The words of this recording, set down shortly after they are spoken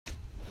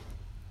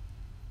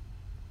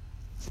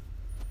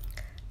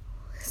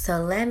So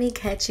let me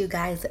catch you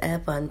guys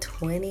up on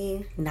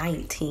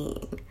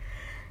 2019.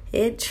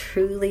 It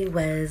truly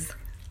was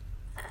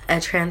a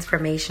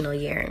transformational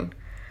year.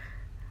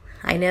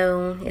 I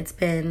know it's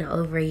been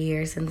over a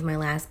year since my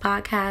last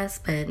podcast,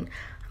 but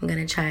I'm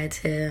going to try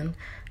to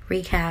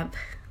recap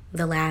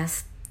the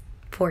last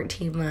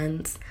 14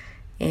 months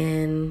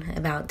in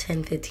about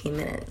 10-15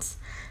 minutes.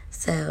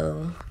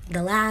 So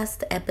the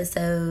last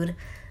episode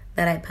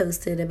that I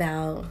posted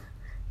about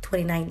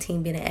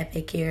 2019 being an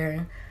epic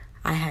year,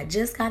 I had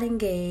just got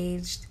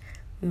engaged,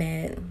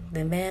 met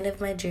the man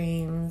of my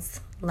dreams,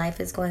 life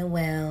is going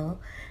well,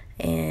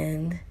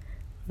 and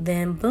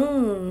then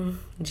boom,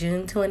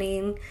 June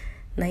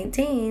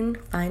 2019,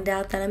 find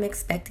out that I'm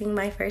expecting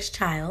my first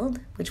child,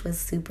 which was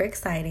super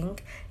exciting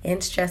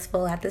and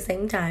stressful at the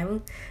same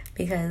time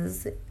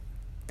because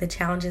the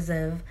challenges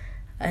of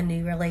a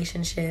new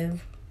relationship,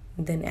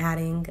 then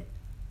adding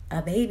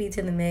a baby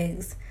to the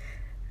mix,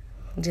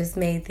 just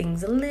made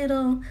things a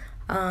little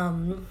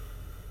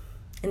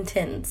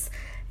intense.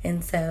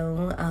 And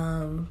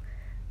so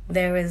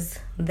there was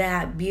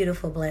that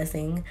beautiful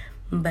blessing.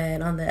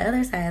 But on the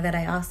other side of that,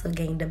 I also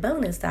gained a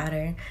bonus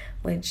daughter,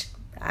 which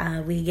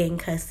we gained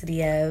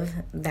custody of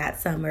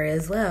that summer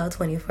as well,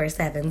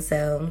 24/7.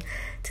 So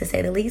to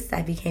say the least,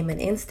 I became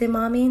an instant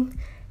mommy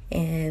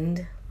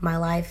and my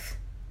life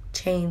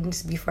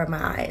changed before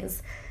my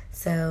eyes.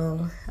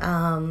 So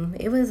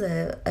it was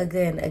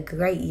a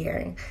great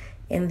year.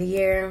 In the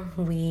year,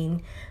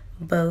 we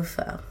both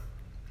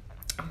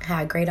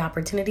had great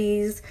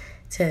opportunities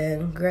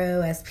to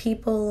grow as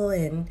people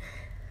and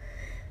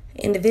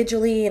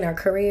individually in our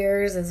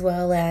careers, as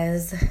well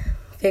as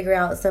figure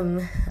out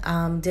some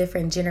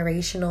different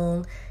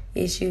generational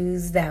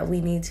issues that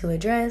we need to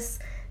address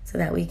so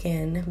that we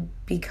can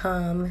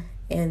become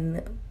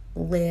and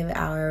live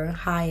our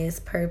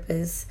highest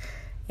purpose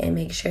and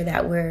make sure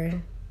that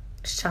we're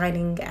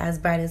shining as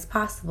bright as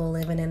possible,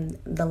 living in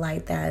the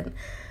light that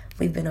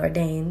we've been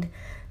ordained.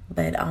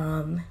 But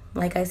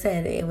like I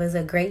said, it was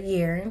a great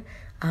year.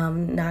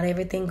 Not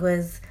everything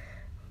was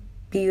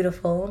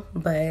beautiful,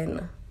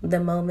 but the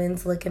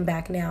moments looking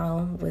back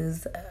now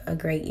was a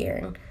great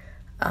year.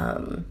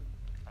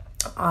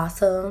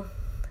 Also,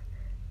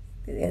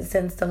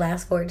 since the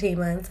last 14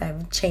 months,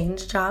 I've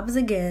changed jobs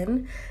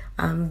again.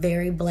 I'm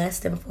very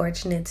blessed and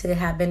fortunate to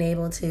have been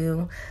able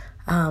to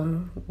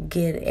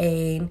get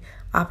an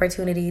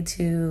opportunity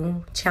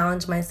to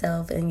challenge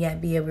myself and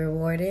yet be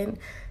rewarded.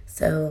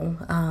 So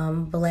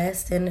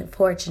blessed and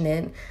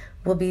fortunate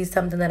will be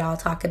something that I'll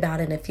talk about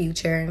in a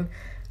future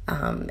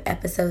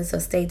episode. So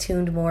stay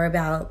tuned more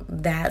about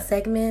that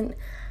segment.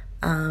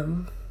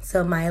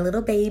 So my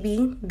little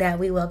baby that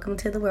we welcome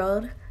to the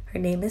world, her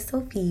name is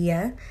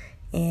Sophia,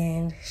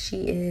 and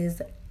she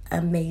is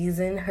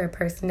amazing. Her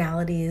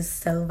personality is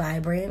so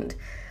vibrant.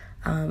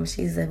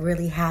 She's a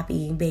really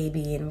happy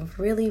baby and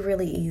really,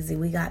 really easy.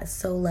 We got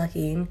so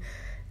lucky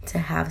to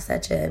have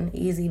such an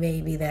easy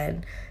baby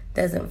that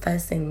doesn't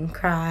fuss and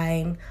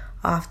cry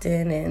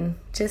often and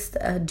just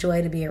a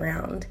joy to be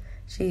around.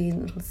 She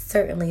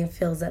certainly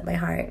fills up my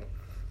heart.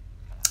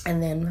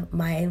 And then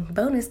my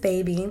bonus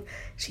baby,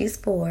 she's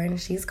 4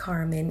 and she's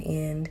Carmen,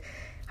 and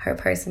her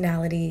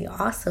personality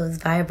also is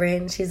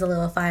vibrant. She's a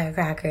little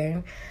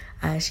firecracker.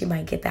 She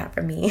might get that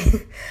from me,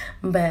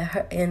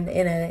 but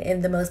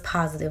in the most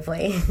positive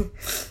way.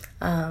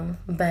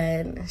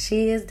 But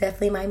she is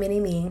definitely my mini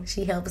me.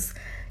 She helps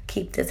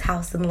keep this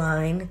house in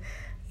line,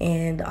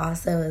 and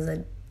also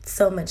is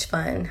so much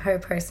fun. Her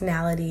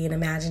personality and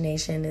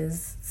imagination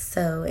is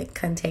so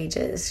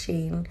contagious.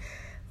 She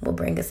will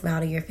bring a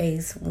smile to your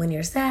face when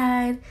you're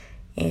sad,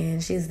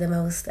 and she's the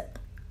most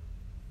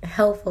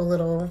helpful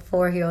little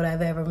 4-year-old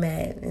I've ever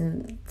met,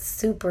 and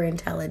super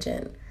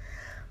intelligent.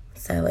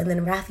 So, and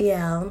then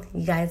Raphael,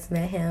 you guys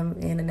met him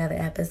in another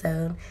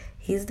episode.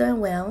 He's doing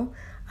well.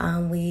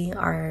 We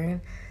are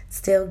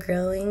still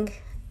growing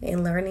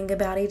and learning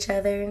about each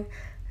other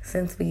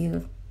since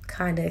we've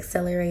kind of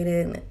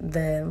accelerated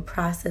the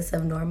process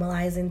of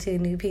normalizing to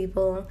new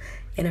people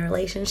in a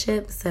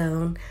relationship.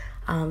 So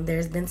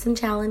there's been some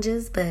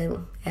challenges, but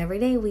every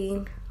day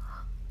we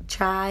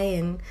try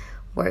and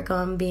work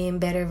on being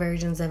better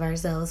versions of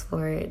ourselves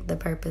for the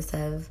purpose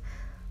of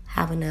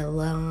having a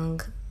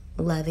long,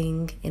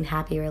 loving, and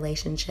happy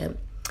relationship.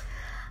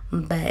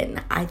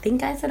 But I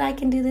think I said I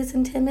can do this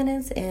in 10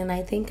 minutes, and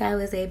I think I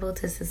was able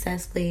to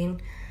successfully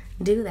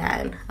do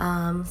that.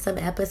 Some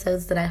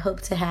episodes that I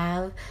hope to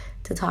have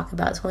to talk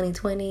about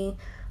 2020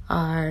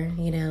 are,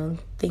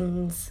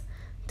 things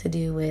to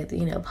do with,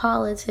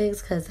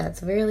 politics, because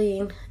that's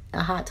really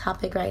a hot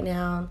topic right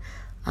now.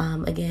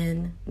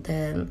 Again,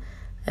 the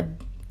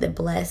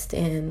blessed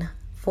and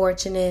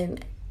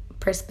fortunate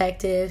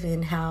perspective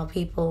and how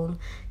people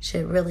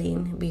should really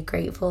be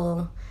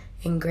grateful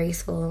and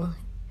graceful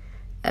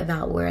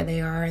about where they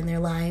are in their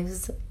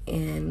lives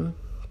and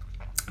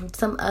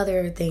some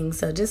other things.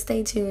 So just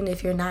stay tuned.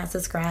 If you're not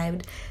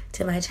subscribed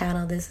to my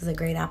channel, this is a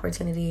great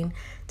opportunity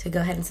to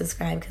go ahead and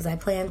subscribe, because I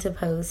plan to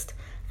post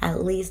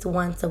at least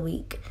once a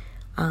week.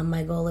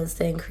 My goal is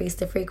to increase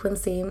the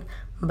frequency,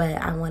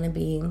 but I want to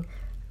be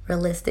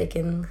realistic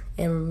and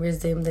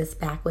resume this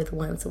back with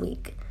once a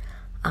week.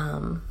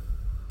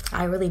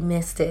 I really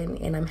missed it,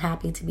 and I'm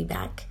happy to be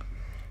back.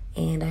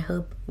 And I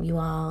hope you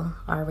all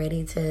are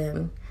ready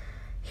to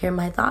hear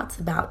my thoughts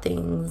about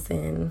things,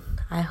 and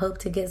I hope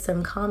to get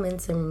some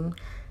comments and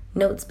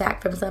notes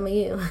back from some of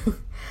you.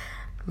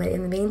 But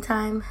in the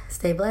meantime,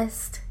 stay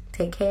blessed,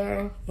 take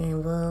care,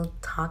 and we'll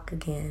talk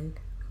again.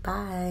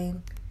 Bye.